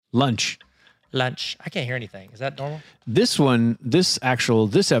Lunch. Lunch. I can't hear anything. Is that normal? This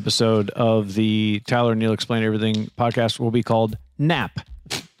episode of the Tyler and Neil Explain Everything podcast will be called Nap.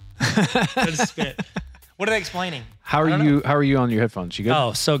 Good spit. What are they explaining? How are you on your headphones? You good?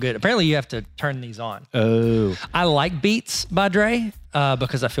 Oh, so good. Apparently you have to turn these on. Oh. I like Beats by Dre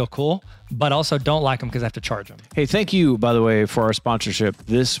because I feel cool, but also don't like them because I have to charge them. Hey, thank you, by the way, for our sponsorship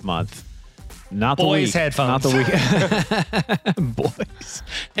this month. Not the Boys week. headphones. Not the week. Boys.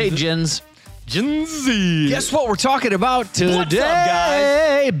 Hey, Gens. Gen Z. Guess what we're talking about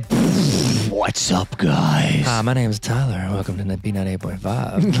today? What's up, guys? Hi, my name is Tyler. Welcome to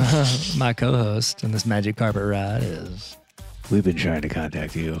B98.5. My co-host in this magic carpet ride is... We've been trying to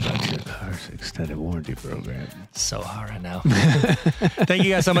contact you about your car's extended warranty program. So hard right now. Thank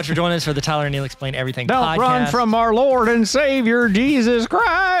you guys so much for joining us for the Tyler and Neil Explain Everything Don't podcast. run from our Lord and Savior, Jesus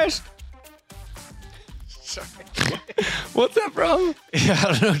Christ. Sorry. What's that from? Yeah,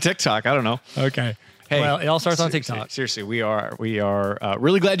 I don't know. TikTok. I don't know. Okay. Hey, well, it all starts on TikTok. Seriously, we are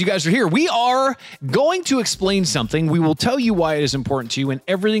really glad you guys are here. We are going to explain something. We will tell you why it is important to you and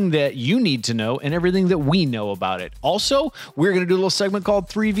everything that you need to know and everything that we know about it. Also, we're going to do a little segment called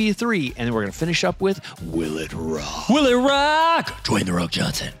 3v3, and then we're going to finish up with Will It Rock? Will it rock? Dwayne The Rock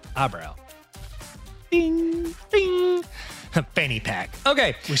Johnson. Eyebrow. Ding, ding. Fanny pack.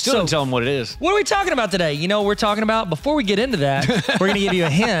 Okay. We still didn't tell them what it is. What are we talking about today? You know what we're talking about? Before we get into that, we're going to give you a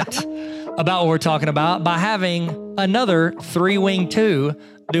hint about what we're talking about by having another 3 Wing 2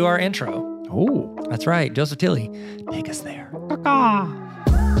 do our intro. Oh. That's right. Joseph Tilley, take us there.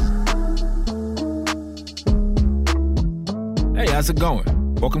 Hey, how's it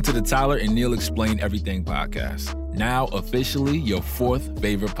going? Welcome to the Tyler and Neil Explain Everything podcast. Now officially your 4th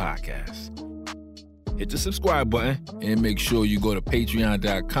favorite podcast. Hit the subscribe button and make sure you go to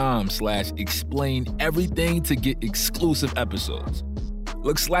patreon.com/explain everything to get exclusive episodes.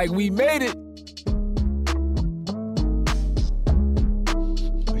 Looks like we made it.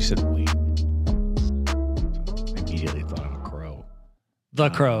 We said wing. I immediately thought of a crow.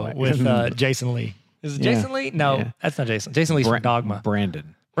 The Crow with Jason Lee. Is it Jason Lee? No, that's not Jason. Jason Lee's from Dogma.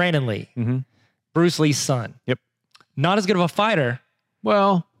 Brandon Lee. Mm-hmm. Bruce Lee's son. Yep. Not as good of a fighter,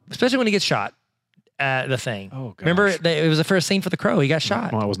 Well, especially when he gets shot at the thing. Oh, gosh. Remember, it was the first scene for The Crow. He got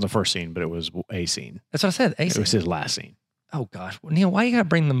shot. Well, it wasn't the first scene, but it was a scene. That's what I said. It was his last scene. Oh, gosh. Neil, why you got to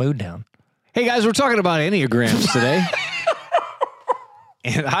bring the mood down? Hey, guys, we're talking about Enneagrams today.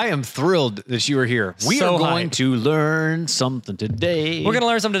 And I am thrilled that you are here. We So are going hyped. to learn something today. We're going to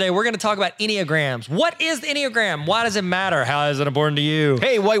learn something today. We're going to talk about Enneagrams. What is the Enneagram? Why does it matter? How is it important to you?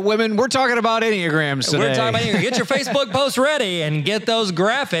 Hey, white women, we're talking about Enneagrams today. We're talking about Enneagrams. Get your Facebook post ready and get those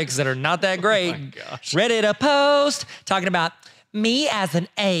graphics that are not that great. Oh my gosh. Ready to post. Talking about me as an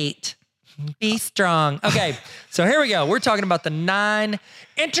 8. Be strong. Okay, so here we go. We're talking about the 9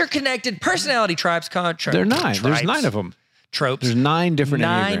 interconnected personality types. There are 9. There's 9 of them. Tropes. There's 9 different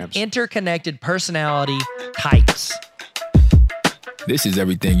 9 Enneagrams. interconnected personality types. This is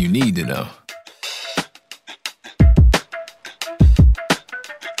everything you need to know.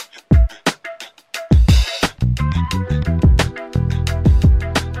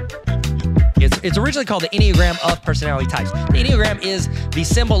 It's originally called the Enneagram of personality types. The Enneagram is the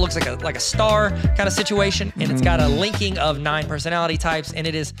symbol, looks like a star kind of situation, and it's got a linking of 9 personality types, and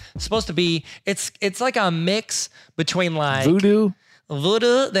it is supposed to be, it's like a mix between like Voodoo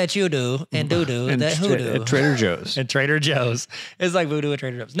voodoo that you do and doo-doo and that hoodoo. at Trader Joe's. And Trader Joe's. It's like voodoo at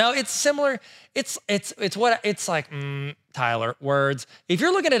Trader Joe's. No, it's similar. It's like, Tyler, words. If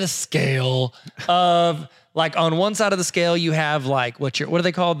you're looking at a scale of, like, on one side of the scale, you have like what are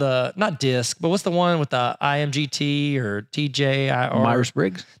they called? Not disc, but what's the one with the IMGT or TJ or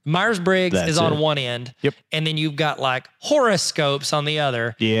Myers-Briggs? Myers-Briggs That's is on it. one end. Yep. And then you've got like horoscopes on the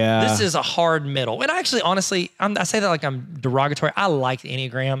other. Yeah. This is a hard middle. And actually, honestly, I say that like I'm derogatory. I like the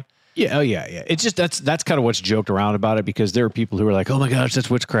Enneagram. Yeah, oh yeah. It's just that's kind of what's joked around about it because there are people who are like, "Oh my gosh, that's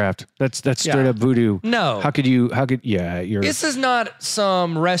witchcraft. That's straight up voodoo." No. How could you're This is not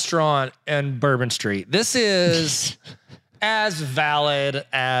some restaurant in Bourbon Street. This is as valid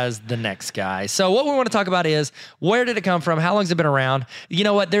as the next guy. So what we want to talk about is, where did it come from? How long has it been around? You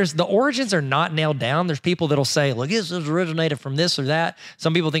know what? The origins are not nailed down. There's people that'll say, look, this originated from this or that.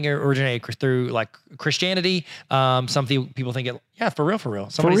 Some people think it originated through like Christianity. Some people think it, for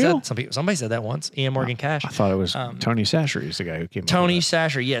real. Somebody said that once. Ian Morgan Cash. I thought it was Tony Sasher is the guy who came Tony up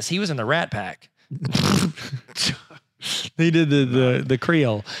Sasher. Yes, he was in the Rat Pack. He did the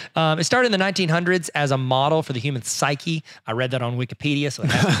Creole. It started in the 1900s as a model for the human psyche. I read that on Wikipedia, so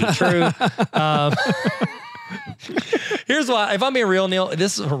it has to be true. Here's why. If I'm being real, Neil,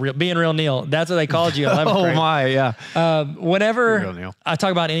 this is being real, Neil. That's what they called you. Oh my, yeah. Whenever Real Neil. I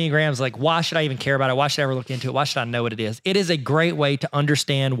talk about Enneagrams, like why should I even care about it? Why should I ever look into it? Why should I know what it is? It is a great way to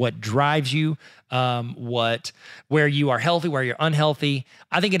understand what drives you, where you are healthy, where you're unhealthy.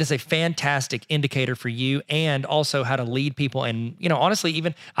 I think it is a fantastic indicator for you, and also how to lead people. And, you know, honestly,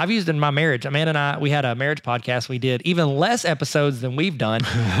 even I've used it in my marriage. Amanda and I, we had a marriage podcast. We did even less episodes than we've done.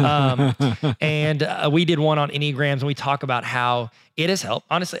 And we did one on Enneagrams, and we talk about how it has helped.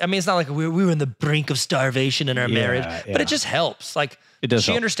 Honestly, I mean, it's not like we were in the brink of starvation in our marriage, but it just helps. Like, it does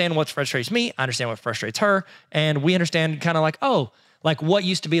she help. understands what frustrates me. I understand what frustrates her. And we understand kind of like, oh, like what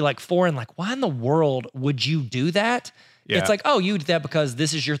used to be like foreign, like why in the world would you do that? Yeah. It's like, oh, you do that because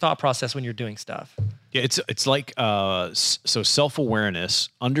this is your thought process when you're doing stuff. Yeah, it's like so self-awareness,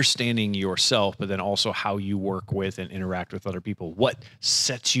 understanding yourself, but then also how you work with and interact with other people. What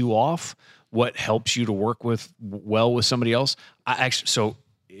sets you off? What helps you to work with somebody else? So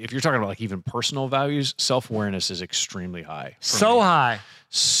if you're talking about like even personal values, self-awareness is extremely high. So high.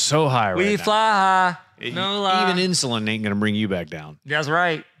 So high right We now. fly high. No lie. Even insulin ain't going to bring you back down. That's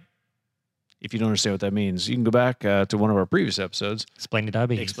right. If you don't understand what that means, you can go back to one of our previous episodes. Explaining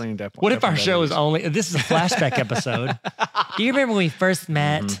diabetes. Explaining that. What if our show is only, this is a flashback episode. Do you remember when we first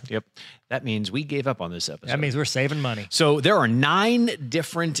met? Yep. That means we gave up on this episode. That means we're saving money. So there are 9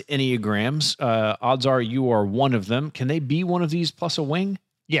 different Enneagrams. Odds are you are one of them. Can they be one of these plus a wing?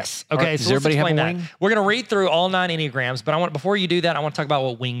 Yes. Okay. Does So let's everybody have explain a that. wing? We're going to read through all 9 Enneagrams, but before you do that, I want to talk about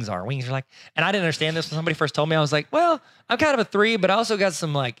what wings are. Wings are like, and I didn't understand this when somebody first told me. I was like, well, I'm kind of a 3, but I also got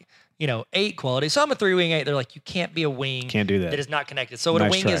some like, 8 qualities. So I'm a 3-wing 8. They're like, you can't be a wing. Can't do that. That is not connected. So what a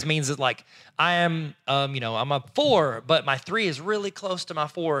Nice wing try. means that like I am, I'm a 4, but my 3 is really close to my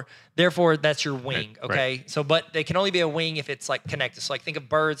 4. Therefore, that's your wing. Right, Okay. So, but they can only be a wing if it's like connected. So like think of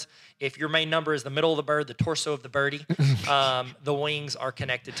birds. If your main number is the middle of the bird, the torso of the birdie, the wings are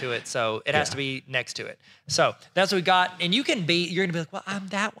connected to it. So it has to be next to it. So that's what we got. And you're going to be like, well,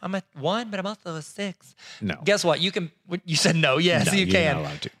 I'm a 1, but I'm also a 6. No. Guess what? You said no. Yes, No, you you're can. not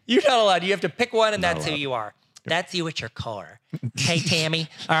allowed to. You're not allowed. You have to pick one, and that's who allowed. you are. That's you at your core. Hey, Tammy.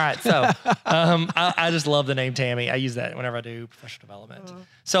 All right. So I just love the name Tammy. I use that whenever I do professional development.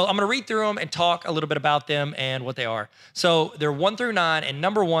 So I'm going to read through them and talk a little bit about them and what they are. So they're 1 through 9. And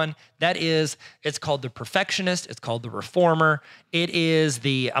number 1, it's called the perfectionist. It's called the reformer. It is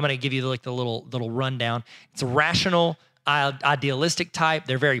I'm going to give you like the little rundown. It's a rational, idealistic type.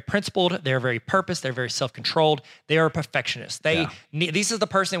 They're very principled. They're very purposed. They're very self-controlled. They are perfectionists. This is the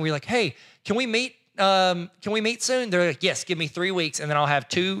person where you're like, hey, can we meet? Can we meet soon? They're like, yes, give me 3 weeks. And then I'll have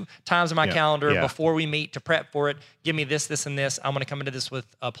 2 times in my calendar before we meet to prep for it. Give me this, this, and this. I'm going to come into this with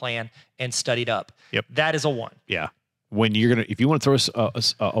a plan and studied up. Yep. That is a 1. Yeah. If you want to throw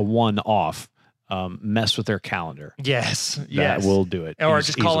a 1 off, mess with their calendar. Yes. That will do it. Or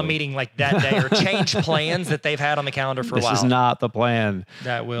just call a easily. meeting like that day or change plans that they've had on the calendar for a while. This is not the plan.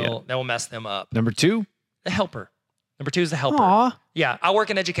 That will mess them up. Number 2. The helper. Number 2 is the helper. Aw. Yeah, I work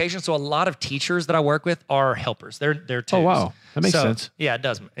in education, so a lot of teachers that I work with are helpers. They're twos. Oh, wow. That makes sense. Yeah, it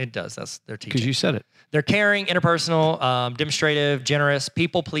does. It does. That's their teaching. Because you said it. They're caring, interpersonal, demonstrative, generous,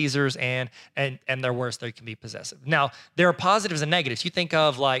 people pleasers, and their worst, they can be possessive. Now, there are positives and negatives. You think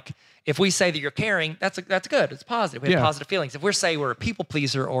of like, if we say that you're caring, that's good. It's positive. We have positive feelings. If we're say we're a people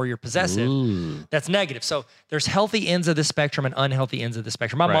pleaser or you're possessive, that's negative. So there's healthy ends of the spectrum and unhealthy ends of the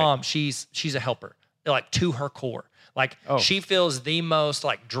spectrum. My mom, she's a helper, like to her core. Like she feels the most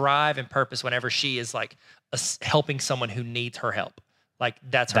like drive and purpose whenever she is like helping someone who needs her help. Like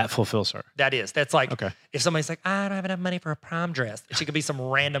that's her. That fulfills her. That's like, Okay. if somebody's like, I don't have enough money for a prom dress. She could be some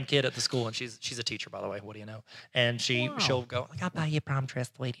random kid at the school, and she's a teacher, by the way. What do you know? And she'll go like, I'll buy you a prom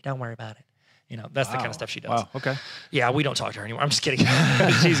dress, sweetie. Don't worry about it. That's the kind of stuff she does. Wow. Okay. Yeah, we don't talk to her anymore. I'm just kidding.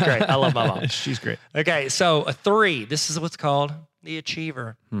 She's great. I love my mom. She's great. Okay, so a 3. This is what's called the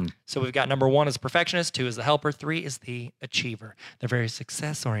achiever. So we've got number 1 is perfectionist, 2 is the helper, 3 is the achiever. They're very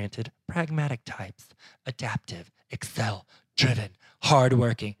success-oriented, pragmatic types, adaptive, excel-driven,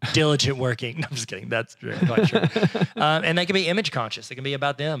 hardworking, diligent working. No, I'm just kidding. That's true. I'm not sure. And they can be image conscious. It can be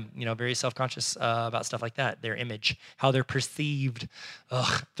about them, very self-conscious about stuff like that. Their image, how they're perceived.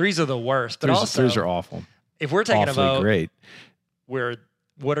 Ugh, 3s are the worst. But also, 3s are awful. if we're taking Awfully a vote, great.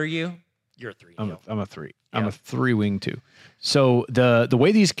 what are you? You're a 3. I'm a 3. Yeah. I'm a 3-wing 2. So the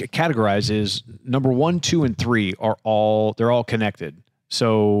way these categorize is number 1, 2, and 3 are all connected.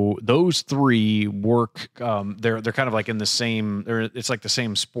 So those 3 work. They're kind of like in the same. It's like the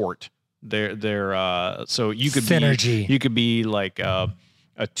same sport. They're so you could Synergy. You could be like a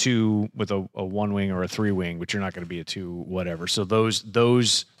 2 with a 1 wing or a 3 wing, but you're not going to be a 2 whatever. So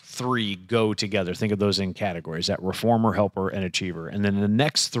those three go together. Think of those in categories: that reformer, helper, and achiever. And then the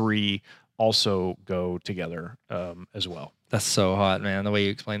next three also go together as well. That's so hot, man. The way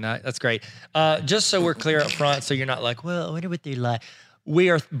you explain that. That's great. Just so we're clear up front, so you're not like, well, I wonder what they like.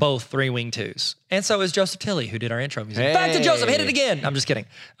 We are both 3-wing 2s. And so is Joseph Tilley, who did our intro music. Hey. Back to Joseph, hit it again. I'm just kidding.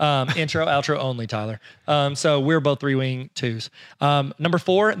 Intro, outro only, Tyler. So we're both 3-wing 2s. Number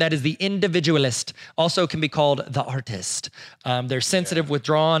 4, that is the individualist. Also can be called the artist. They're sensitive,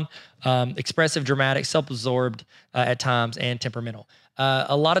 withdrawn, expressive, dramatic, self-absorbed at times, and temperamental.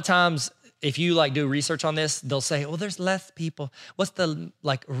 A lot of times, if you like do research on this, they'll say, well, there's less people. What's the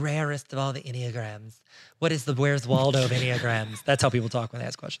like rarest of all the Enneagrams? What is the Where's Waldo of Enneagrams? That's how people talk when they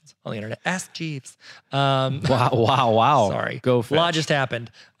ask questions on the internet. Ask Jeeves. Wow. Sorry. Go fetch. A lot just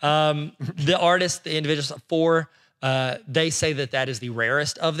happened. The artist, the individuals, 4, they say that is the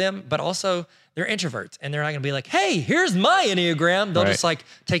rarest of them, but also they're introverts and they're not going to be like, hey, here's my Enneagram. They'll just like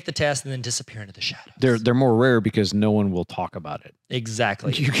take the test and then disappear into the shadows. They're more rare because no one will talk about it.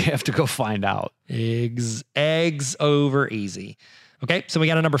 Exactly. You have to go find out. Eggs over easy. Okay, so we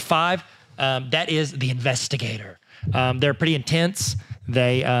got a number 5. That is the investigator. They're pretty intense.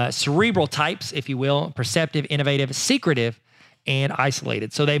 They cerebral types, if you will, perceptive, innovative, secretive, and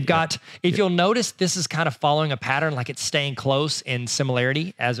isolated. So they've got, if you'll notice, this is kind of following a pattern, like it's staying close in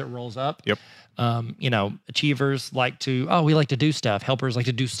similarity as it rolls up. Yep. Achievers like to, we like to do stuff. Helpers like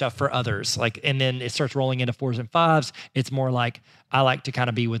to do stuff for others. And then it starts rolling into 4s and 5s. It's more like, I like to kind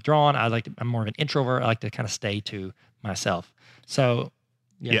of be withdrawn. I'm more of an introvert. I like to kind of stay to myself. So,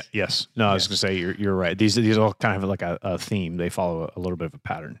 yes. Yes. No, I was going to say you're right. These all kind of have like a theme. They follow a little bit of a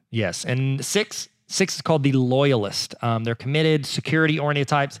pattern. Yes. And 6 is called the loyalist. They're committed, security-oriented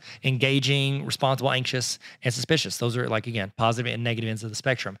types, engaging, responsible, anxious, and suspicious. Those are like, again, positive and negative ends of the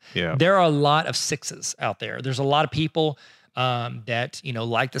spectrum. Yeah. There are a lot of 6s out there. There's a lot of people that,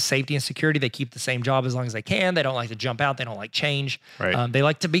 like the safety and security. They keep the same job as long as they can. They don't like to jump out. They don't like change. Right. They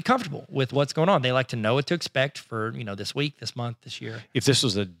like to be comfortable with what's going on. They like to know what to expect for, this week, this month, this year. If this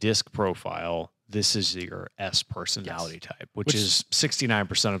was a DISC profile, this is your S personality type, which is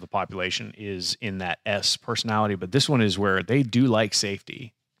 69% of the population is in that S personality. But this one is where they do like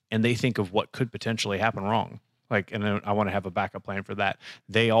safety and they think of what could potentially happen wrong. And then I want to have a backup plan for that.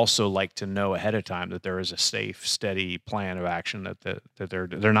 They also like to know ahead of time that there is a safe, steady plan of action that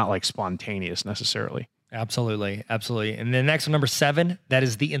they're not like spontaneous necessarily. Absolutely. Absolutely. And the next one, number 7, that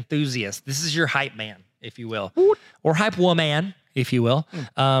is the enthusiast. This is your hype man, if you will, or hype woman, if you will.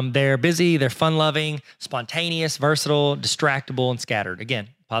 They're busy, they're fun-loving, spontaneous, versatile, distractible, and scattered. Again,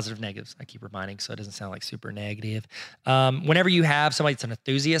 positive, negatives. I keep reminding so it doesn't sound like super negative. Whenever you have somebody that's an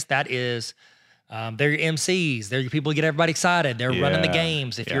enthusiast, that is... they're your MCs. They're your people who get everybody excited. They're running the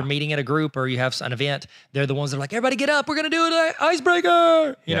games. If you're meeting at a group or you have an event, they're the ones that are like, everybody get up. We're going to do an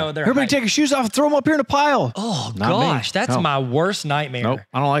icebreaker. They're everybody take your shoes off and throw them up here in a pile. Oh, Not gosh. me. That's my worst nightmare. Nope,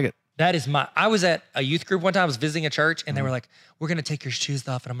 I don't like it. That is I was at a youth group one time. I was visiting a church and they were like, we're going to take your shoes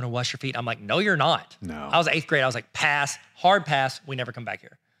off and I'm going to wash your feet. I'm like, no, you're not. No. I was 8th grade. I was like, pass, hard pass. We never come back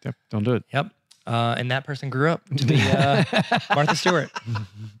here. Yep, don't do it. Yep. And that person grew up to be Martha Stewart.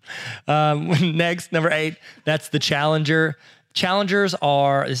 Next, number 8, that's the challenger. Challengers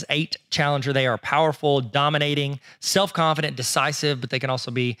are, this 8 challenger, they are powerful, dominating, self-confident, decisive, but they can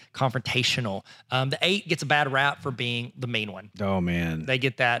also be confrontational. The 8 gets a bad rap for being the mean one. Oh, man. They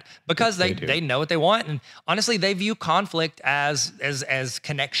get that because they know what they want. And honestly, they view conflict as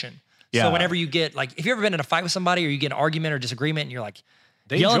connection. Yeah. So whenever you get, like, if you've ever been in a fight with somebody or you get an argument or disagreement and you're like,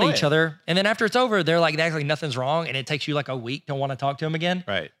 They yelling enjoy at each it. other, and then after it's over, they're like, actually nothing's wrong, and it takes you like a week to want to talk to them again.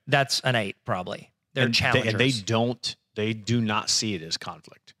 Right. That's an 8, probably. They're challengers. They do not see it as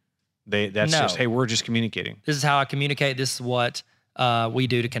conflict. That's No. just, hey, we're just communicating. This is how I communicate. This is what we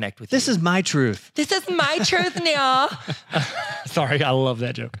do to connect with you. is my truth. This is my truth now. Sorry, I love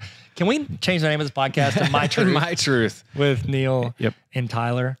that joke. Can we change the name of this podcast to My Truth? My truth. With Neil and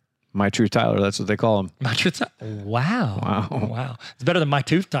Tyler. My Truth Tyler, that's what they call him. My Truth Wow. It's better than My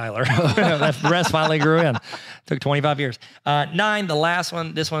Tooth Tyler. That rest finally grew in. Took 25 years. 9, the last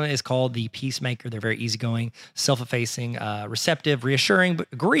one. This one is called the Peacemaker. They're very easygoing, self-effacing, receptive, reassuring, but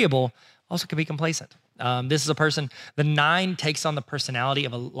agreeable. Also can be complacent. This is a person, the 9 takes on the personality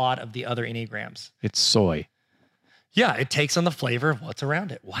of a lot of the other Enneagrams. It's soy. Yeah, it takes on the flavor of what's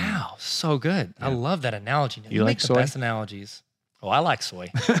around it. Wow, so good. Yeah. I love that analogy. You like make soy? The best analogies. Oh, I like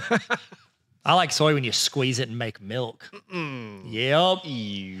soy. I like soy when you squeeze it and make milk. Yep.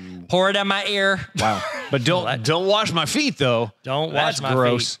 Ew. Pour it down my ear. Wow. But don't wash my feet though. Don't wash That's my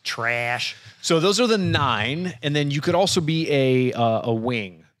gross. feet. Trash. So those are the 9, and then you could also be a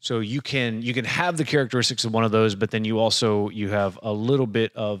wing. So you can have the characteristics of one of those, but then you have a little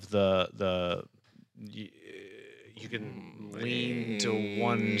bit of you can lean to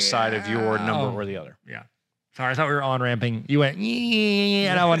one side of your number or the other. Yeah. Sorry, I thought we were on ramping. You went,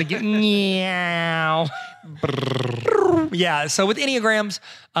 and I want to get, meow. Yeah. So with Enneagrams,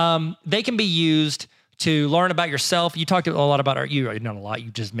 they can be used to learn about yourself. You talked a lot about not a lot.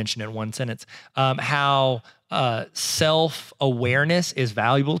 You just mentioned it in one sentence. How self-awareness is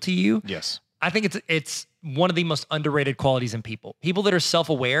valuable to you. Yes. I think it's one of the most underrated qualities in people. People that are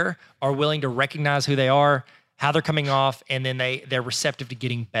self-aware are willing to recognize who they are, how they're coming off, and then they're receptive to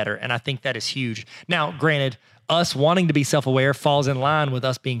getting better. And I think that is huge. Now, granted, us wanting to be self-aware falls in line with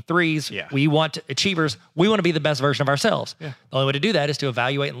us being threes. Yeah. We want achievers. We want to be the best version of ourselves. Yeah. The only way to do that is to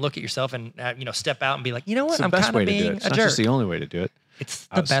evaluate and look at yourself and step out and be like, you know what, It's the I'm best kind way of to do being it. It's a not jerk. just the only way to do it. It's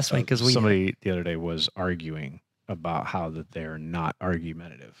the best way because somebody the other day was arguing about how that they're not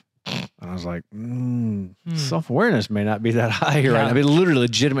argumentative. And I was like, self-awareness may not be that high here. Yeah. I mean, literally,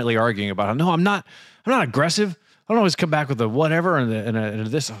 legitimately arguing about how, no, I'm not aggressive. I don't always come back with a whatever and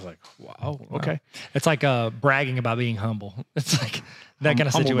this. I was like, wow, okay. It's like bragging about being humble. It's like that kind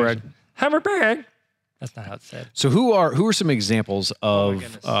of Humble situation. Humble brag. That's not how it's said. So who are some examples of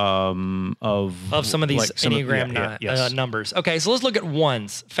some of these like some of- Enneagram yes. numbers? Okay, so let's look at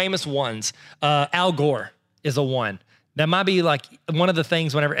ones, famous ones. Al Gore is a 1. That might be like one of the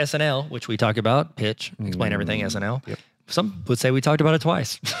things whenever SNL, which we talk about, pitch, explain everything, SNL. Yep. Some would say we talked about it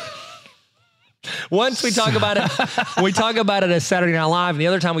twice. Once we talk about it as Saturday Night Live, and the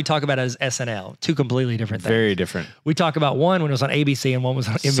other time we talk about it as SNL. Two completely different things. Very different. We talk about one when it was on ABC and one was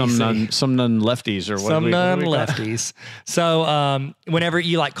on NBC. Some non-lefties or what? Some non-lefties. So whenever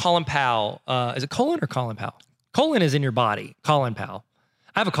you like Colin Powell, is it Colin or Colin Powell? Colin is in your body. Colin Powell.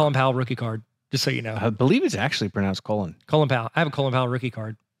 I have a Colin Powell rookie card, just so you know. I believe it's actually pronounced Colin. Colin Powell. I have a Colin Powell rookie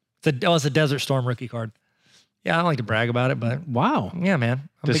card. It's a Desert Storm rookie card. Yeah, I don't like to brag about it, but Wow. yeah, man.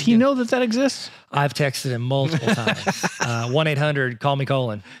 Does he know that exists? I've texted him multiple times. 1-800, call me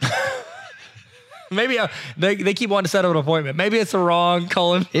Colin. Maybe they keep wanting to set up an appointment. Maybe it's the wrong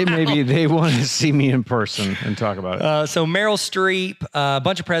Colin. It may be they want to see me in person and talk about it. So Meryl Streep, a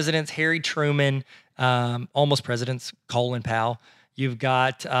bunch of presidents, Harry Truman, almost presidents, Colin Powell. You've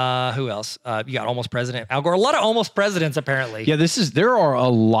got who else? You got almost president Al Gore. A lot of almost presidents, apparently. Yeah, there are a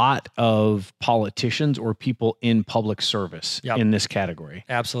lot of politicians or people in public service in this category.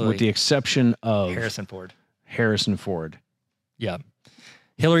 Absolutely. With the exception of Harrison Ford. Yeah.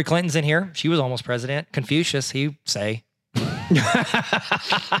 Hillary Clinton's in here. She was almost president. Confucius, he say.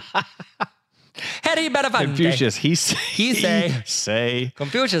 Confucius, he say.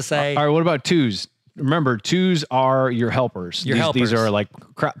 Confucius say. All right, what about twos? Remember, twos are your helpers. These are like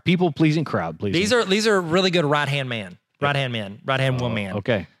people pleasing, crowd pleasing. These are really good right-hand man, right-hand woman.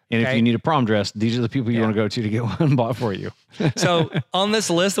 Okay. And if you need a prom dress, these are the people you want to go to get one bought for you. So on this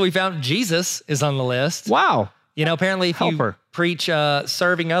list that we found, Jesus is on the list. Wow. Apparently if you preach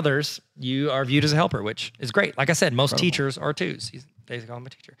serving others, you are viewed as a helper, which is great. Like I said, most teachers are twos. They call him a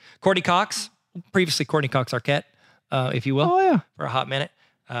teacher. Courtney Cox, previously Courtney Cox Arquette, if you will. Oh, yeah. For a hot minute.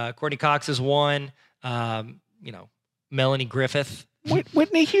 Courtney Cox is one. Melanie Griffith.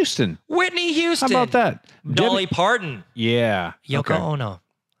 Whitney Houston. How about that? Dolly Parton. Yeah. Yoko Ono.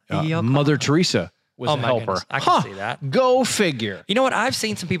 Mother Teresa was a helper. Goodness. I can see that. Go figure. You know what? I've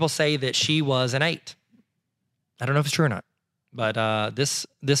seen some people say that she was an 8. I don't know if it's true or not. But this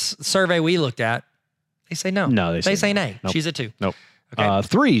survey we looked at, they say no. No, they say nay. Nope. She's a 2. Nope. Okay.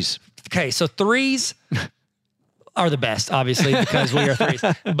 Threes. Okay, so threes are the best, obviously, because we are threes.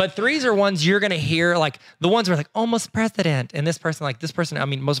 But threes are ones you're going to hear, like the ones where like almost president, and this person, I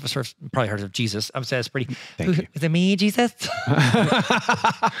mean, most of us have probably heard of Jesus. I'm saying it's pretty. Thank you. Is it me, Jesus?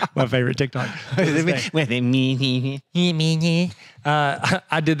 My favorite TikTok. Me.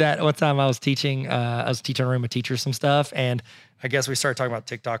 I did that one time. I was teaching a room of teachers some stuff, and I guess we started talking about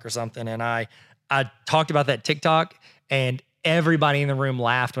TikTok or something, and I talked about that TikTok, and everybody in the room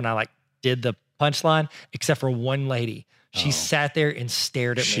laughed when I did the punchline, except for one lady. She sat there and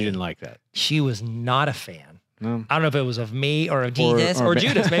stared at me. She didn't like that. She was not a fan. No. I don't know if it was of me or of Jesus or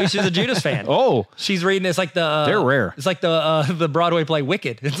Judas. Maybe she's a Judas fan. Oh, she's reading. It's like they're rare. It's like the Broadway play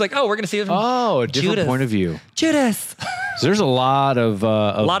Wicked. It's like, we're gonna see it from a different point of view. Judas. So there's a lot of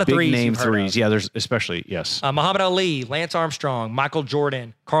big threes name you've heard threes. of. Yeah, there's especially yes. Muhammad Ali, Lance Armstrong, Michael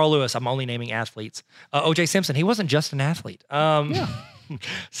Jordan, Carl Lewis. I'm only naming athletes. O.J. Simpson. He wasn't just an athlete.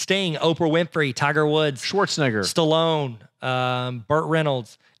 Sting, Oprah Winfrey, Tiger Woods, Schwarzenegger, Stallone, Burt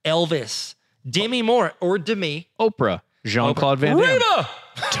Reynolds, Elvis, Demi Moore, or Demi, Oprah, Jean-Claude Van Damme, Reba!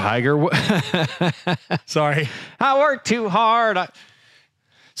 Tiger Woods. Sorry. I work too hard.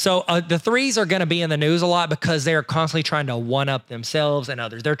 So the threes are going to be in the news a lot because they're constantly trying to one-up themselves and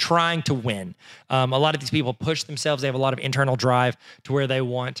others. They're trying to win. A lot of these people push themselves. They have a lot of internal drive to where they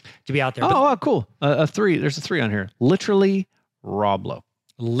want to be out there. Oh, cool. A 3. There's a 3 on here. Literally, Rob Lowe.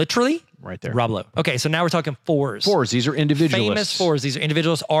 Literally? Right there. Rob Lowe. Okay, so now we're talking fours. Fours. These are individualists. Famous fours. These are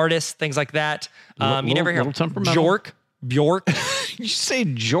individuals, artists, things like that. You never hear Bjork. You say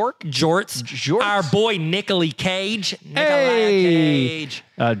Jork? Jorts. Our boy Nicolas Cage. Cage.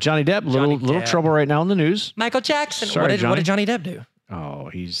 Johnny Depp. Little trouble right now in the news. Michael Jackson. Sorry, what did Johnny Depp do? Oh,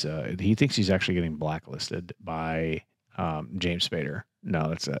 he thinks he's actually getting blacklisted by James Spader.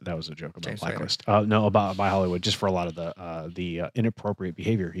 No, that was a joke about James blacklist. No, by Hollywood, just for a lot of the inappropriate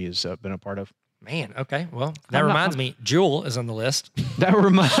behavior he has been a part of. Man, okay. Well, that reminds me, Jewel is on the list.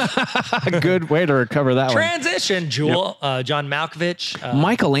 That good way to recover that Transition, Jewel, John Malkovich.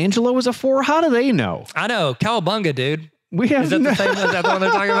 Michelangelo was a 4. How do they know? I know, Cowabunga, dude. We have Is that the same? Is that the one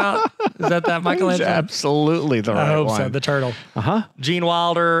they're talking about? Is that Michelangelo? Absolutely the right I hope one. so. The turtle. Uh-huh. Gene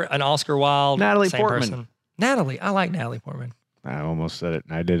Wilder and Oscar Wilde. Natalie same Portman. person. Natalie. I like Natalie Portman. I almost said it,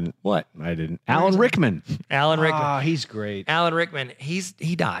 and I didn't. What? I didn't. Alan Rickman. Alan Rickman. Ah, he's great. Alan Rickman.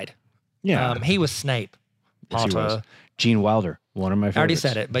 He died. Yeah. He was Snape. Yes, he was. Gene Wilder, one of my favorites. I already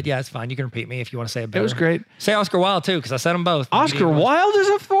said it, but yeah, it's fine. You can repeat me if you want to say it better. It was great. Say Oscar Wilde too, because I said them both. Oscar Wilde is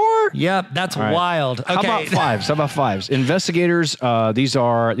a 4? Yep, that's right. wild. Okay. How about fives? Investigators. These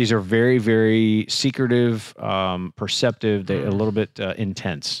are very, very secretive, perceptive. They a little bit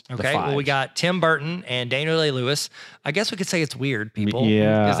intense. Okay. Well, we got Tim Burton and Daniel Day-Lewis. I guess we could say it's weird, people.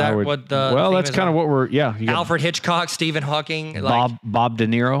 Yeah. Is that what the? Well, theme that's is kind of what we're. Yeah. You got Alfred Hitchcock, Stephen Hawking, Bob De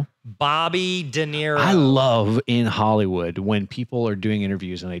Niro. Bobby De Niro. I love in Hollywood when people are doing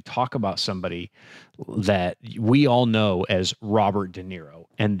interviews and they talk about somebody that we all know as Robert De Niro,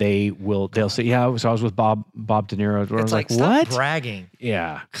 and they'll say, "Yeah, so I was with Bob De Niro." It's I was like, what? Stop bragging.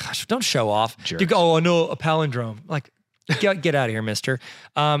 Yeah. Gosh, don't show off. Jerks. You go, oh, I know a palindrome. Like, get out of here, mister.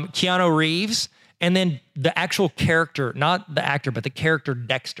 Keanu Reeves, and then the actual character, not the actor, but the character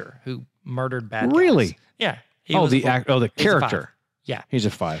Dexter, who murdered bad guys. Really? Yeah. The character. Yeah. He's a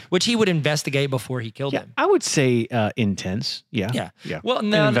 5. Which he would investigate before he killed him. I would say intense. Yeah. Well,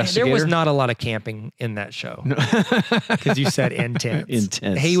 no, there was not a lot of camping in that show. Because you said intense.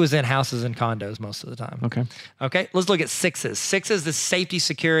 Intense. He was in houses and condos most of the time. Okay. Let's look at sixes. Sixes, the safety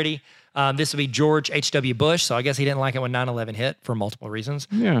security. This would be George H.W. Bush. So I guess he didn't like it when 9/11 hit for multiple reasons.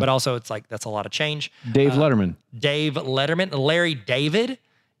 Yeah. But also it's like, that's a lot of change. Dave Letterman. Larry David.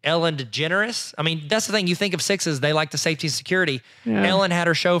 Ellen DeGeneres. I mean, that's the thing. You think of sixes, they like the safety and security. Yeah. Ellen had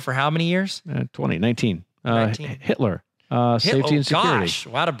her show for how many years? 19. Hitler. Safety and security. Gosh,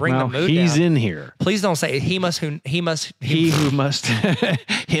 wow, to bring the mood he's down. In here. Please don't say he must him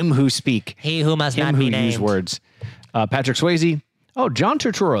who speak. He who must him not who be named. Use words. Patrick Swayze. Oh, John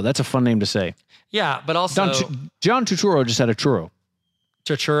Turturro. That's a fun name to say. Yeah, but also John Turturro just had a churro.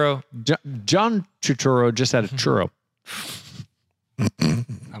 John Turturro just had a churro.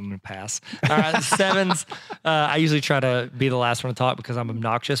 I'm going to pass. All right, sevens. I usually try to be the last one to talk because I'm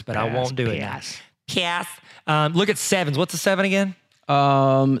obnoxious, but I won't do it. Pass. Look at sevens. What's a 7 again?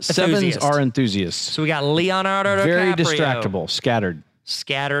 Sevens are enthusiasts. So we got Leonardo DiCaprio. Very distractible, scattered.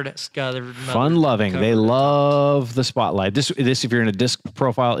 Fun-loving. They love the spotlight. This, if you're in a disc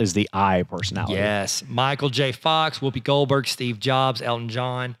profile, is the I personality. Yes. Michael J. Fox, Whoopi Goldberg, Steve Jobs, Elton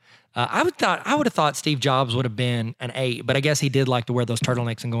John. I would have thought Steve Jobs would have been an 8, but I guess he did like to wear those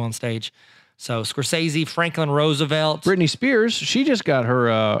turtlenecks and go on stage. So Scorsese, Franklin Roosevelt, Britney Spears, she just got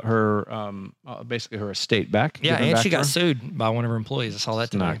basically her estate back. Yeah, and she got sued by one of her employees. I saw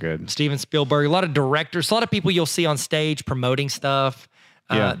that today. Not good. Steven Spielberg, a lot of directors, a lot of people you'll see on stage promoting stuff.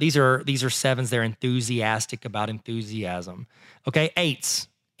 These are sevens. They're enthusiastic about enthusiasm. Okay, 8s.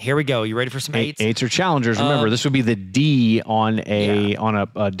 Here we go. You ready for some 8s? 8s are challengers. Remember, this would be the D on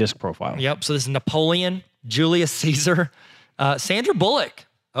a disc profile. Yep. So this is Napoleon, Julius Caesar, Sandra Bullock.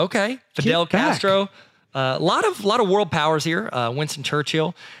 Okay. Fidel Castro. A lot of world powers here. Winston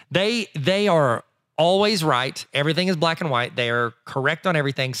Churchill. They are always right. Everything is black and white. They are correct on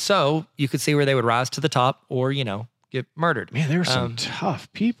everything. So you could see where they would rise to the top or, get murdered. Man, there are some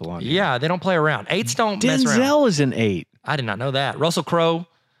tough people on here. Yeah, they don't play around. 8s don't mess around. Denzel is an 8. I did not know that. Russell Crowe.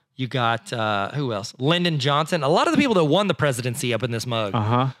 You got, who else? Lyndon Johnson. A lot of the people that won the presidency up in this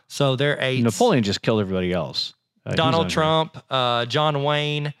mug. So they're 8s. Napoleon just killed everybody else. Donald Trump, John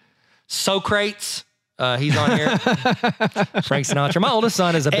Wayne, Socrates. He's on here. Frank Sinatra. My oldest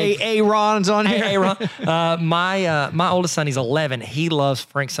son is a big... Aaron's on here. Aaron. My oldest son, he's 11. He loves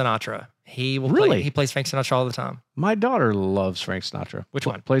Frank Sinatra. He will Really? play. He plays Frank Sinatra all the time. My daughter loves Frank Sinatra. Which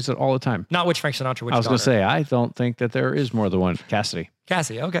one? Plays it all the time. Not which Frank Sinatra. Which I was going to daughter? say, I don't think that there is more than one. Cassidy.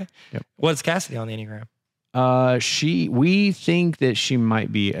 Cassie. Okay. Yep. What's Cassidy on the Enneagram? We think that she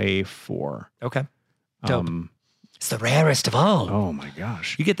might be a 4. Okay. Dope. Um, It's the rarest of all. oh my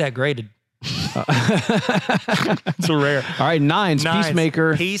gosh. You get that graded. It's rare. All right, 9s. Nines.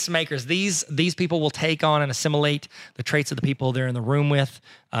 Peacemaker. Peacemakers. These people will take on and assimilate the traits of the people they're in the room with.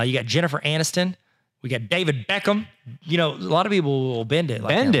 You got Jennifer Aniston. We got David Beckham. You know, a lot of people will bend it. Like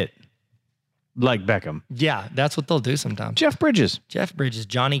Bend him. it. Like Beckham. Yeah, that's what they'll do sometimes. Jeff Bridges. Jeff Bridges,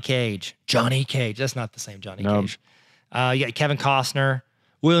 Johnny Cage. Johnny Cage. That's not the same Johnny Nope. Cage. You got Kevin Costner.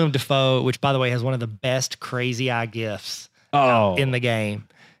 William Dafoe, which, by the way, has one of the best crazy eye gifts Oh, in the game.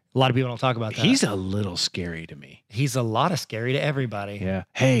 A lot of people don't talk about that. he's a little scary to me. He's a lot of scary to everybody. Yeah.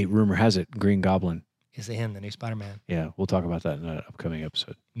 Hey, rumor has it, Green Goblin. Is in the new Spider-Man? Yeah, we'll talk about that in an upcoming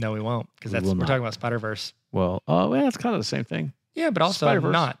episode. No, we won't, because We we're will not. talking about Spider-Verse. Well, it's kind of the same thing. Yeah, but also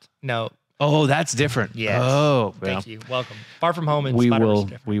Spider-Verse. not. No. Oh, that's different. Yes. Oh, Thank you. Welcome. Far From Home and we Spider-Verse will. are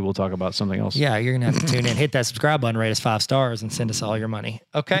different. We will talk about something else. Yeah, you're gonna have to tune in, hit that subscribe button, rate us 5 stars, and send us all your money.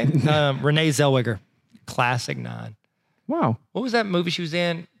 Okay. Renee Zellweger, classic 9. Wow. What was that movie she was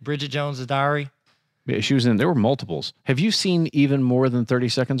in? Bridget Jones's Diary. Yeah, she was in. There were multiples. Have you seen even more than 30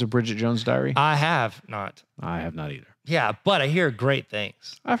 seconds of Bridget Jones' Diary? I have not. I have not either. Yeah, but I hear great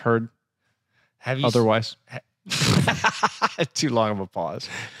things. I've heard Have you? otherwise. Too long of a pause.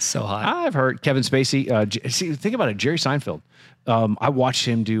 So hot. I've heard Kevin Spacey. See, think about it. Jerry Seinfeld. I watched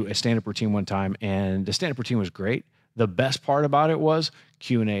him do a stand-up routine one time, and the stand-up routine was great. The best part about it was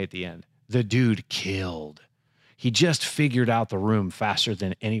Q&A at the end. The dude killed. He just figured out the room faster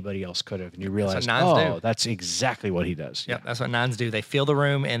than anybody else could have, and you realize, nines do. That's exactly what he does. Yep, that's what 9s do. They feel the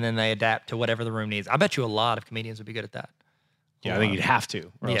room and then they adapt to whatever the room needs. I bet you a lot of comedians would be good at that. Yeah, I think you'd have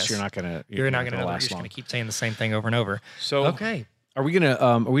to, or Yes. else you're not gonna. You're not gonna. You're last just long. gonna keep saying the same thing over and over. So, Okay. are we gonna?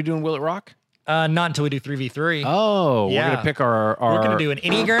 Are we doing Will It Rock? Not until we do 3v3. Oh, Yeah. we're gonna pick our. We're gonna do an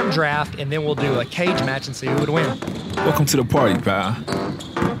Enneagram draft and then we'll do a cage match and see who would win. Welcome to the party, pal.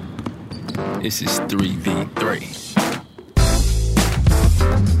 This is 3v3.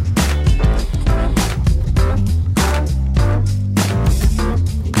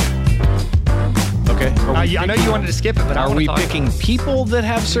 Okay. I know you wanted to skip it, but I Are wanna we talk picking about people that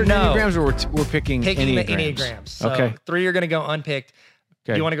have certain No. enneagrams, or we're picking picking enneagrams? the Enneagrams. So Okay. 3 are gonna go unpicked.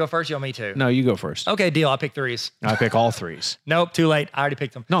 Okay. Do you want to go first? You want me to? No, you go first. Okay, deal. I'll pick 3s. I pick all 3s. Nope, too late. I already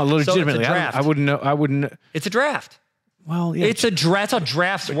picked them. No, So it's a legitimately, draft. I wouldn't know. I wouldn't. It's a draft. Well, yeah. It's a draft. That's how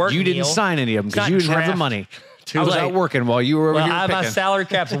drafts work. You didn't Neil. sign any of them It's because not you didn't have the draft. money. Too I was late. out working while you were over Well, here my picking. salary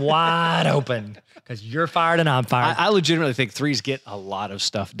cap's wide open because you're fired and I'm fired. I legitimately think 3s get a lot of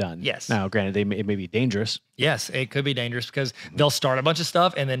stuff done. Yes. Now, granted, it may be dangerous. Yes, it could be dangerous because they'll start a bunch of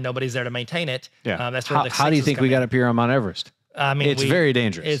stuff and then nobody's there to maintain it. Yeah. That's where How do you think we got up here on Mount Everest? I mean, It's very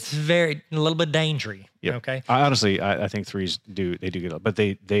dangerous. It's a little bit dangerous. Yep. Okay. I honestly, I think 3s do get up, but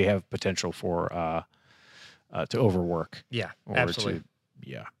they have potential for to overwork. Yeah, Or absolutely. To,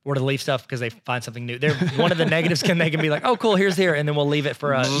 yeah. Or to leave stuff because they find something new. They're one of the negatives they can be like, oh, cool, here's here. And then we'll leave it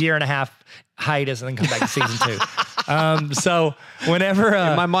for a year and a half hiatus and then come back to season 2. So whenever,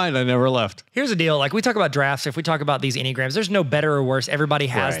 In my mind, I never left. here's the deal. Like we talk about drafts, if we talk about these Enneagrams, there's no better or worse. Everybody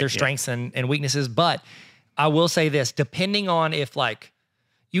has Right, their yeah. strengths and weaknesses. But I will say this, depending on if like,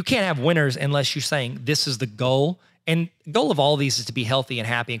 you can't have winners unless you're saying this is the goal. And the goal of all these is to be healthy and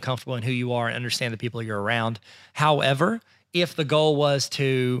happy and comfortable in who you are and understand the people you're around. However, if the goal was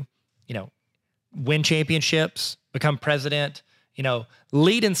to, win championships, become president,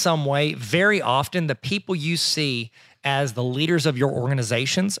 lead in some way, very often the people you see as the leaders of your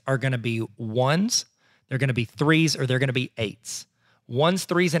organizations are going to be 1s, they're going to be 3s, or they're going to be 8s. 1s,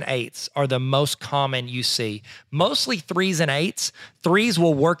 3s, and 8s are the most common you see. Mostly 3s and 8s. 3s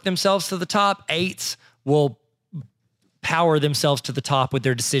will work themselves to the top. 8s will power themselves to the top with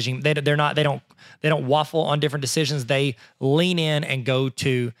their decision. They don't waffle on different decisions. They lean in and go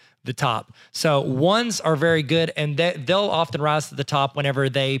to the top. So 1s are very good, and they'll often rise to the top whenever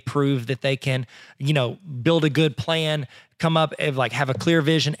they prove that they can, build a good plan, come up and have a clear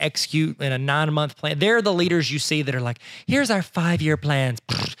vision, execute in a 9-month plan. They're the leaders you see that are like, here's our 5-year plans.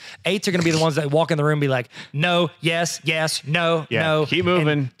 8s are going to be the ones that walk in the room and be like, no, yes, no, Yeah, no. keep moving.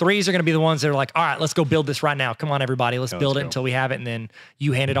 And 3s are going to be the ones that are like, all right, let's go build this right now. Come on, everybody. Let's build it go. until we have it. And then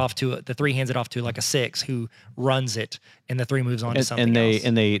you hand it off to the 3 hands it off to like a 6 who runs it. And the 3 moves on to something And else.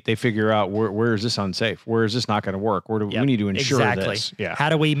 they they figure out where is this unsafe? Where is this not going to work? Where do we need to ensure this? Yeah. How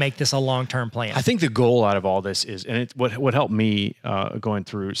do we make this a long-term plan? I think the goal out of all this is, and what helped me going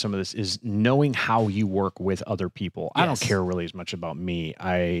through some of this is knowing how you work with other people. I don't care really as much about me.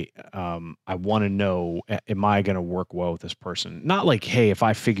 I want to know, am I going to work well with this person? Not like, hey, if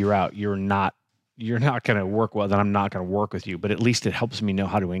I figure out you're not going to work well, then I'm not going to work with you. But at least it helps me know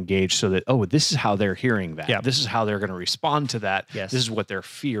how to engage so that, oh, this is how they're hearing that. Yeah. This is how they're going to respond to that. Yes. This is what their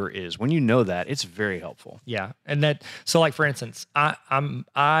fear is. When you know that, it's very helpful. Yeah. And that, so like, for instance, when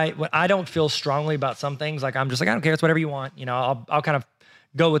I don't feel strongly about some things, like I'm just like, I don't care. It's whatever you want. You know, I'll kind of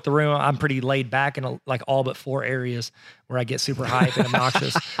go with the room. I'm pretty laid back in like all but 4 areas where I get super hype and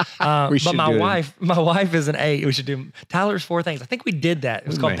obnoxious. But my wife is an 8. We should do Tyler's 4 things. I think we did that. It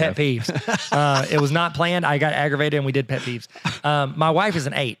was called pet peeves. It was not planned. I got aggravated and we did pet peeves. My wife is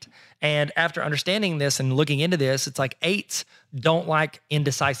an 8. And after understanding this and looking into this, it's like 8s don't like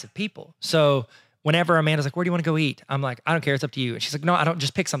indecisive people. So whenever Amanda's like, where do you want to go eat? I'm like, I don't care. It's up to you. And she's like, no, I don't,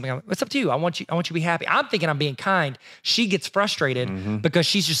 just pick something. I'm like, it's up to you. I want you to be happy. I'm thinking I'm being kind. She gets frustrated because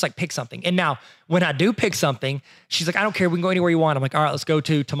she's just like, pick something. And now when I do pick something, she's like, I don't care. We can go anywhere you want. I'm like, all right, let's go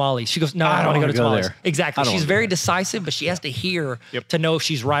to tamales. She goes, no, I don't want to go to tamales. There. Exactly. She's very decisive, but she has to hear to know if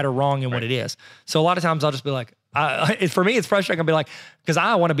she's right or wrong in what it is. So a lot of times I'll just be like, for me, it's frustrating. I'll be like, because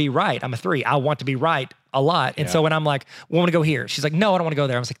I want to be right. I'm a 3. I want to be right a lot. And so when I'm like, we want to go here. She's like, no, I don't want to go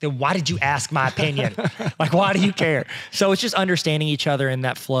there. I was like, then why did you ask my opinion? Like, why do you care? So it's just understanding each other in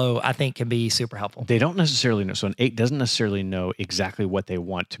that flow, I think, can be super helpful. They don't necessarily know. So an 8 doesn't necessarily know exactly what they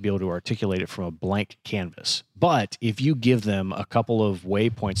want to be able to articulate it from a blank canvas. But if you give them a couple of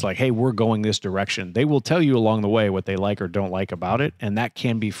waypoints like, hey, we're going this direction, they will tell you along the way what they like or don't like about it. And that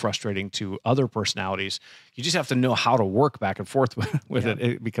can be frustrating to other personalities. You just have to know how to work back and forth with it.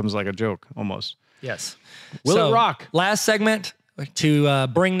 It becomes like a joke almost. Yes. Will it rock? Last segment to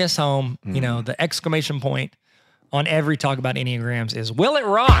bring this home, you know, the exclamation point on every talk about Enneagrams is, will it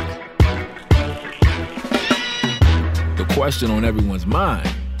rock? The question on everyone's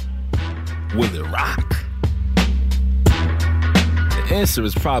mind, will it rock? The answer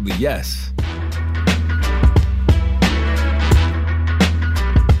is probably yes.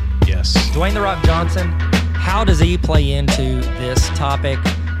 Yes. Dwayne "The Rock" Johnson, how does he play into this topic?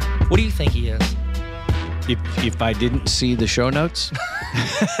 What do you think he is? If I didn't see the show notes,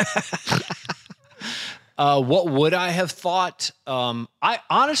 what would I have thought? I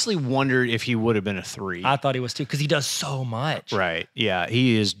honestly wondered if he would have been a 3. I thought he was too, because he does so much. Right. Yeah.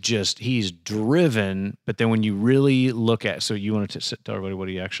 He's driven. But then when you really look at, so you want to tell everybody what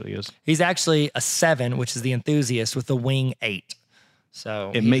he actually is? He's actually a 7, which is the enthusiast with the wing 8.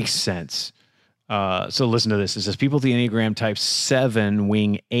 So it makes sense. So listen to this. It says people with the Enneagram type 7,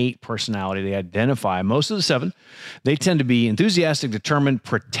 wing 8 personality, they identify, most of the 7, they tend to be enthusiastic, determined,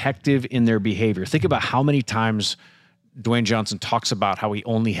 protective in their behavior. Think about how many times Dwayne Johnson talks about how he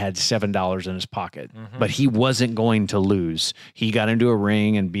only had $7 in his pocket, but he wasn't going to lose. He got into a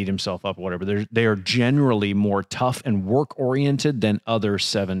ring and beat himself up, whatever. They are generally more tough and work-oriented than other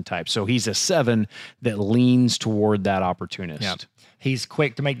 7 types. So he's a 7 that leans toward that opportunist. Yeah. He's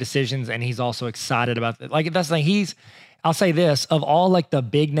quick to make decisions, and he's also excited about it. Like, that's the thing. I'll say this, of all like the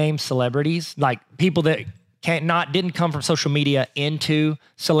big name celebrities, like people that didn't come from social media into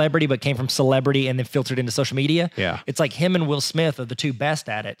celebrity, but came from celebrity and then filtered into social media. Yeah. It's like him and Will Smith are the 2 best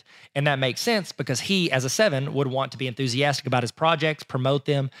at it. And that makes sense because he, as a 7, would want to be enthusiastic about his projects, promote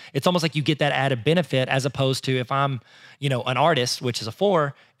them. It's almost like you get that added benefit, as opposed to if I'm, an artist, which is a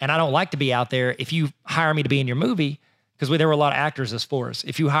 4, and I don't like to be out there. If you hire me to be in your movie, because there were a lot of actors as 4s.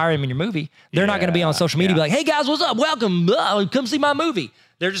 If you hire them in your movie, they're not going to be on social media, be like, hey guys, what's up? Welcome. Come see my movie.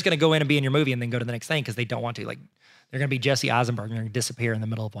 They're just going to go in and be in your movie and then go to the next thing because they don't want to. Like, they're going to be Jesse Eisenberg and they're going to disappear in the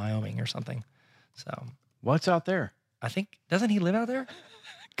middle of Wyoming or something. So what's out there? I think, doesn't he live out there?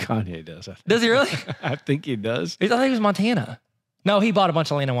 Kanye does. I think. Does he really? I think he does. I think he was Montana. No, he bought a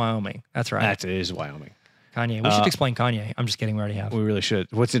bunch of land in Wyoming. That's right. That is Wyoming. Kanye. We should explain Kanye. I'm just kidding. We already have. We really should.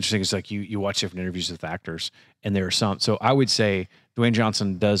 What's interesting is like you watch different interviews with actors, and there are some. So I would say Dwayne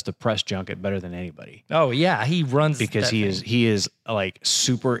Johnson does the press junket better than anybody. Oh yeah, he runs because he is like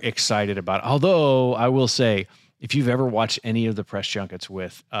super excited about it. Although I will say, if you've ever watched any of the press junkets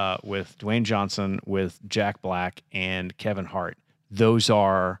with Dwayne Johnson, with Jack Black and Kevin Hart, those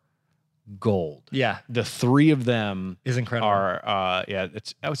are gold. Yeah, the 3 of them is incredible. Are I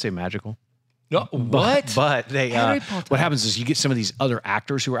would say magical. No, what? But they what happens is you get some of these other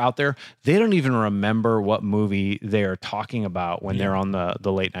actors who are out there, they don't even remember what movie they're talking about when they're on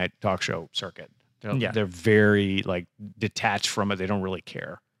the late night talk show circuit. They're very like detached from it. They don't really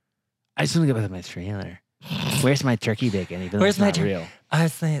care. I just want to go with my trailer. Where's my turkey bacon? Even Where's though my it's not real. I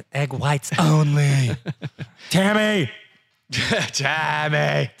was saying egg whites only. Tammy.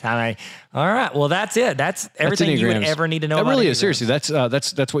 All right. Well, that's it. That's everything you would Enneagrams. ever need to know. That about really is. Enneagrams. Seriously,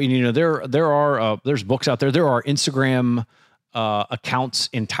 that's what you need to know. There's books out there. There are Instagram accounts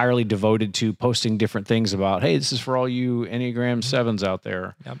entirely devoted to posting different things about, hey, this is for all you Enneagram 7s out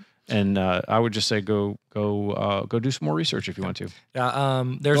there. Yep. And I would just say go do some more research if you want to.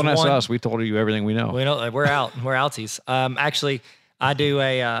 There's Don't ask one. us. We told you everything we know. We know we're out. We're outies. Actually, I do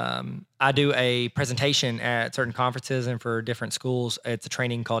a presentation at certain conferences and for different schools. It's a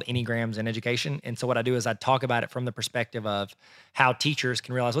training called Enneagrams in Education. And so what I do is I talk about it from the perspective of how teachers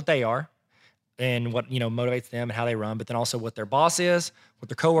can realize what they are and what, motivates them and how they run, but then also what their boss is, what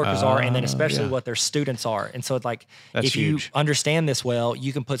their coworkers are, and then especially what their students are. And so it's like, That's if huge. you understand this well,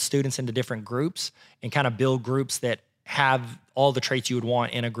 you can put students into different groups and kind of build groups that have all the traits you would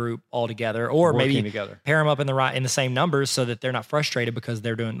want in a group all together, or Working maybe together. pair them up in the same numbers so that they're not frustrated because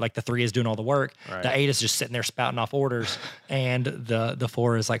they're doing, like, the 3 is doing all the work. Right. The 8 is just sitting there spouting off orders, and the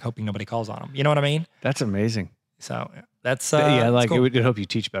 4 is like hoping nobody calls on them. You know what I mean? That's amazing. So that's Like cool. it would help you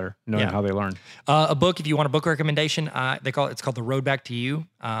teach better, knowing Yeah. how they learn. A book, if you want a book recommendation, it's called The Road Back to You.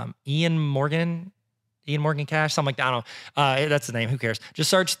 Ian Morgan Cash, something like that. I don't know. That's the name. Who cares? Just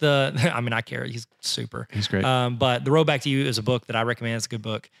search I care. He's super. He's great. But The Road Back to You is a book that I recommend. It's a good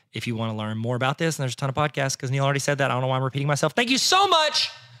book if you want to learn more about this. And there's a ton of podcasts because Neil already said that. I don't know why I'm repeating myself. Thank you so much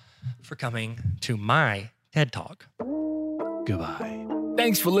for coming to my TED Talk. Goodbye.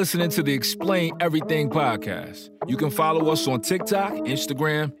 Thanks for listening to the Explain Everything podcast. You can follow us on TikTok,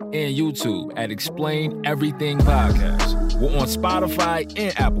 Instagram, and YouTube at Explain Everything Podcast. We're on Spotify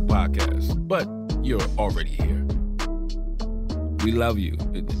and Apple Podcasts, but you're already here. We love you.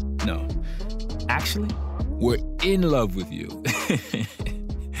 No, actually, we're in love with you.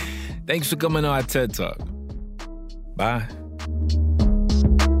 Thanks for coming on our TED Talk. Bye.